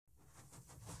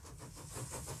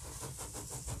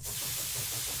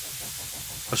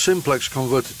A Simplex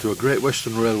converted to a Great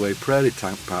Western Railway Prairie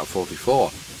tank Part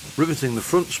 44, riveting the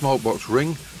front smokebox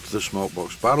ring to the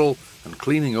smokebox barrel and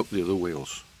cleaning up the other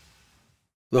wheels.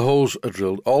 The holes are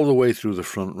drilled all the way through the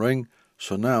front ring,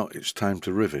 so now it's time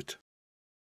to rivet.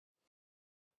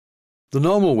 The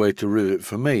normal way to rivet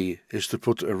for me is to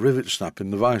put a rivet snap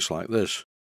in the vise like this,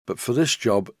 but for this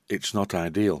job it's not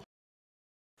ideal.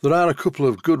 There are a couple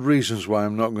of good reasons why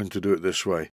I'm not going to do it this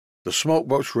way. The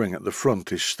smokebox ring at the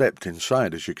front is stepped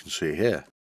inside, as you can see here.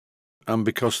 And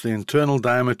because the internal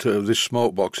diameter of this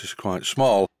smokebox is quite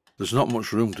small, there's not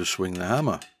much room to swing the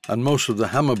hammer, and most of the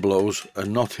hammer blows are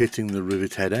not hitting the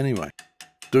rivet head anyway.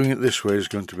 Doing it this way is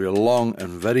going to be a long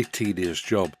and very tedious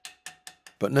job.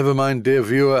 But never mind, dear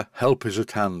viewer, help is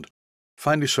at hand.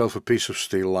 Find yourself a piece of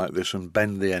steel like this and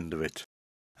bend the end of it,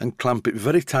 and clamp it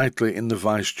very tightly in the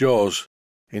vise jaws,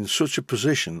 in such a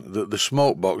position that the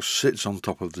smokebox sits on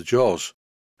top of the jaws.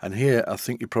 And here I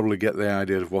think you probably get the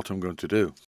idea of what I'm going to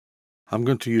do. I'm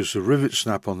going to use the rivet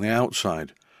snap on the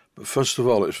outside, but first of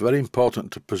all it's very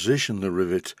important to position the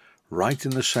rivet right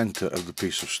in the centre of the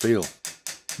piece of steel.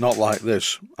 Not like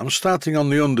this. I'm starting on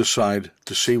the underside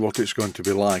to see what it's going to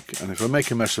be like, and if I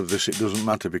make a mess of this it doesn't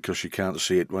matter because you can't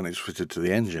see it when it's fitted to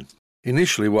the engine.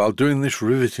 Initially, while doing this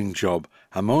riveting job,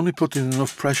 I'm only putting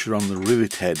enough pressure on the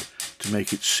rivet head to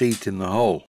make it seat in the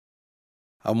hole.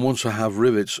 And once I have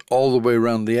rivets all the way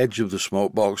around the edge of the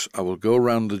smokebox, I will go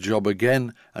around the job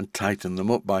again and tighten them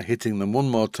up by hitting them one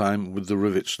more time with the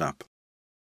rivet snap.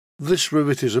 This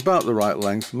rivet is about the right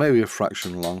length, maybe a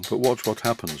fraction long, but watch what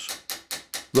happens.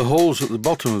 The holes at the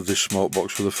bottom of this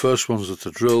smokebox were the first ones that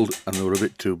are drilled, and they were a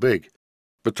bit too big.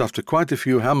 But after quite a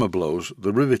few hammer blows,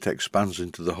 the rivet expands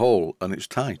into the hole and it's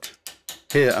tight.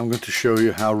 Here I'm going to show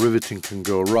you how riveting can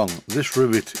go wrong. This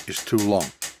rivet is too long,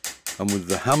 and with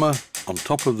the hammer on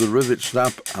top of the rivet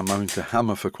snap, I'm having to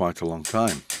hammer for quite a long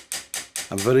time.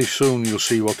 And very soon you'll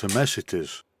see what a mess it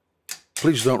is.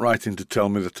 Please don't write in to tell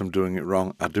me that I'm doing it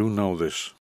wrong, I do know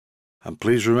this. And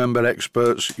please remember,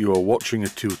 experts, you are watching a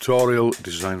tutorial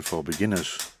designed for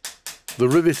beginners. The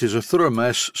rivet is a thorough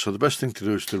mess, so the best thing to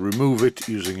do is to remove it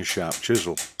using a sharp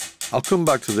chisel. I'll come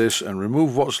back to this and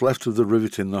remove what's left of the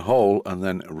rivet in the hole and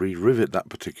then re-rivet that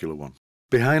particular one.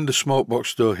 Behind the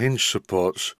smokebox door hinge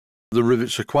supports, the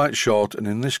rivets are quite short, and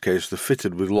in this case they're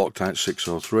fitted with Loctite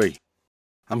 603.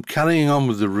 I'm carrying on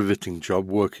with the riveting job,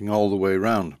 working all the way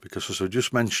around, because as I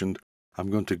just mentioned, I'm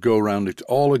going to go around it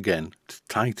all again to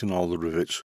tighten all the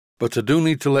rivets. But I do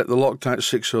need to let the Loctite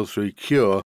 603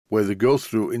 cure where they go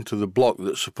through into the block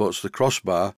that supports the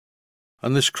crossbar,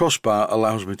 and this crossbar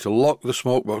allows me to lock the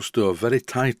smokebox door very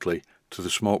tightly to the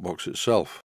smokebox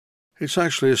itself. It's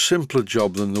actually a simpler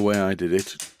job than the way I did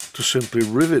it, to simply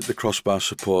rivet the crossbar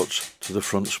supports to the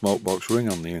front smokebox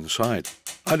ring on the inside.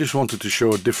 I just wanted to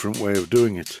show a different way of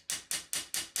doing it.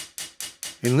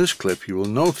 In this clip you will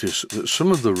notice that some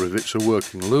of the rivets are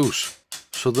working loose,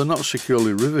 so they're not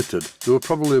securely riveted. They were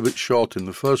probably a bit short in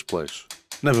the first place.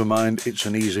 Never mind, it's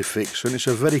an easy fix, and it's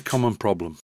a very common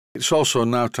problem. It's also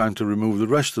now time to remove the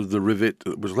rest of the rivet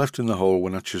that was left in the hole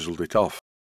when I chiselled it off.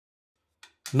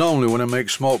 Normally when I make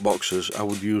smokeboxes I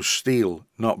would use steel,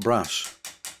 not brass.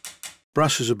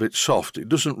 Brass is a bit soft, it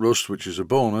doesn't rust, which is a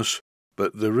bonus,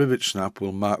 but the rivet snap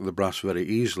will mark the brass very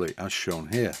easily, as shown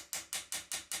here.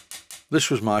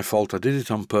 This was my fault, I did it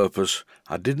on purpose.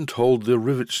 I didn't hold the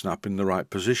rivet snap in the right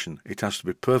position. It has to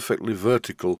be perfectly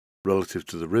vertical relative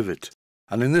to the rivet.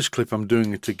 And in this clip I'm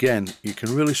doing it again. You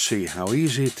can really see how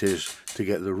easy it is to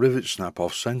get the rivet snap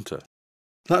off centre.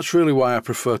 That's really why I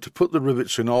prefer to put the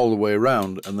rivets in all the way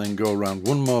around and then go around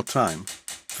one more time,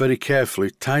 very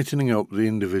carefully tightening up the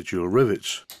individual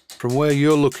rivets. From where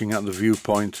you're looking at the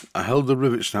viewpoint, I held the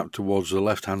rivet snap towards the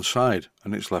left hand side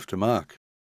and it's left a mark.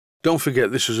 Don't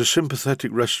forget, this is a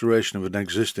sympathetic restoration of an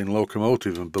existing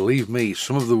locomotive, and believe me,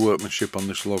 some of the workmanship on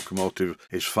this locomotive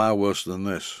is far worse than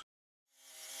this.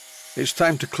 It's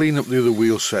time to clean up the other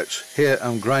wheel sets. Here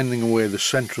I'm grinding away the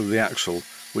centre of the axle,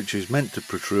 which is meant to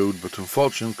protrude, but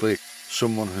unfortunately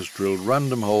someone has drilled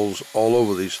random holes all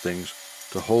over these things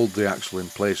to hold the axle in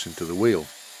place into the wheel.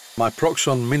 My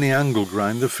Proxon mini angle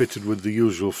grinder, fitted with the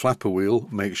usual flapper wheel,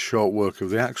 makes short work of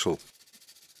the axle.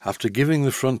 After giving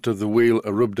the front of the wheel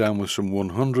a rub down with some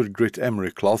 100 grit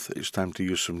emery cloth, it's time to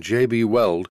use some JB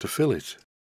Weld to fill it.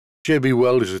 JB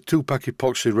Weld is a 2-pack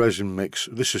epoxy resin mix.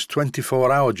 This is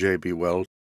 24-hour JB Weld,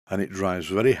 and it dries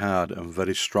very hard and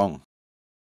very strong.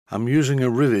 I'm using a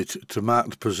rivet to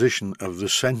mark the position of the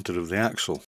centre of the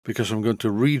axle, because I'm going to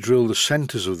re-drill the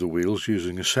centres of the wheels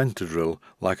using a centre drill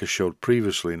like I showed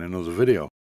previously in another video.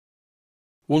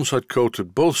 Once I'd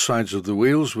coated both sides of the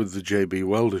wheels with the JB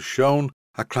Weld as shown,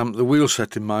 I clamped the wheel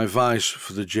set in my vise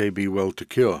for the JB Weld to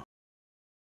cure.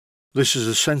 This is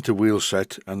a centre wheel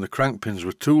set, and the crank pins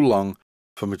were too long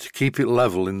for me to keep it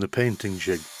level in the painting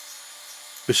jig.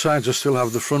 Besides, I still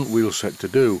have the front wheel set to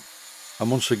do,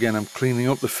 and once again I'm cleaning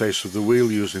up the face of the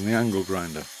wheel using the angle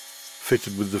grinder,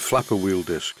 fitted with the flapper wheel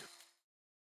disc.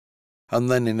 And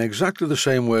then, in exactly the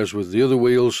same way as with the other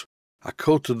wheels, I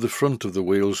coated the front of the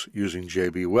wheels using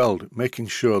JB Weld, making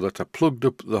sure that I plugged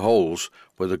up the holes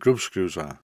where the grub screws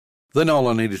are. Then all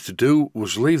I needed to do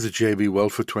was leave the JB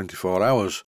Weld for 24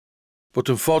 hours. But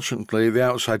unfortunately the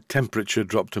outside temperature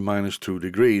dropped to -2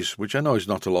 degrees, which I know is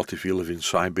not a lot if you live in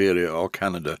Siberia or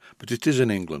Canada, but it is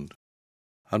in England.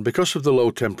 And because of the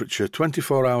low temperature,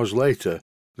 24 hours later,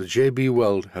 the JB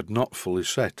Weld had not fully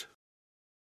set.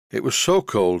 It was so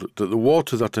cold that the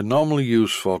water that I normally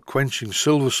use for quenching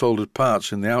silver-soldered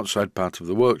parts in the outside part of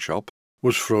the workshop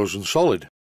was frozen solid.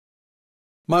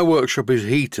 My workshop is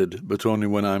heated, but only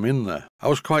when I'm in there. I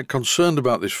was quite concerned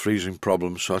about this freezing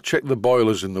problem, so I checked the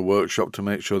boilers in the workshop to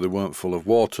make sure they weren't full of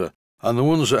water, and the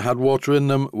ones that had water in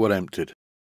them were emptied.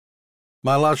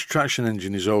 My large traction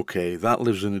engine is okay. That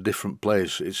lives in a different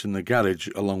place. It's in the garage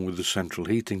along with the central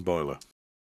heating boiler.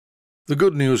 The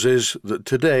good news is that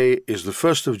today is the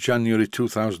 1st of January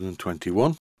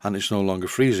 2021 and it's no longer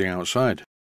freezing outside.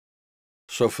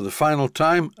 So for the final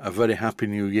time, a very happy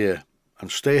new year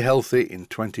and stay healthy in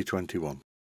 2021.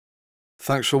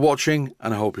 Thanks for watching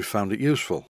and I hope you found it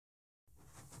useful.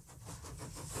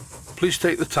 Please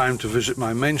take the time to visit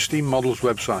my Mainsteam Models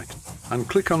website and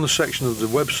click on the section of the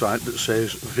website that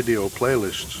says Video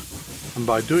Playlists, and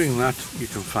by doing that you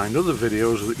can find other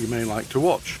videos that you may like to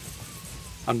watch.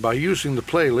 And by using the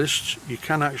playlists, you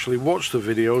can actually watch the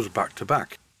videos back to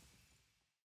back.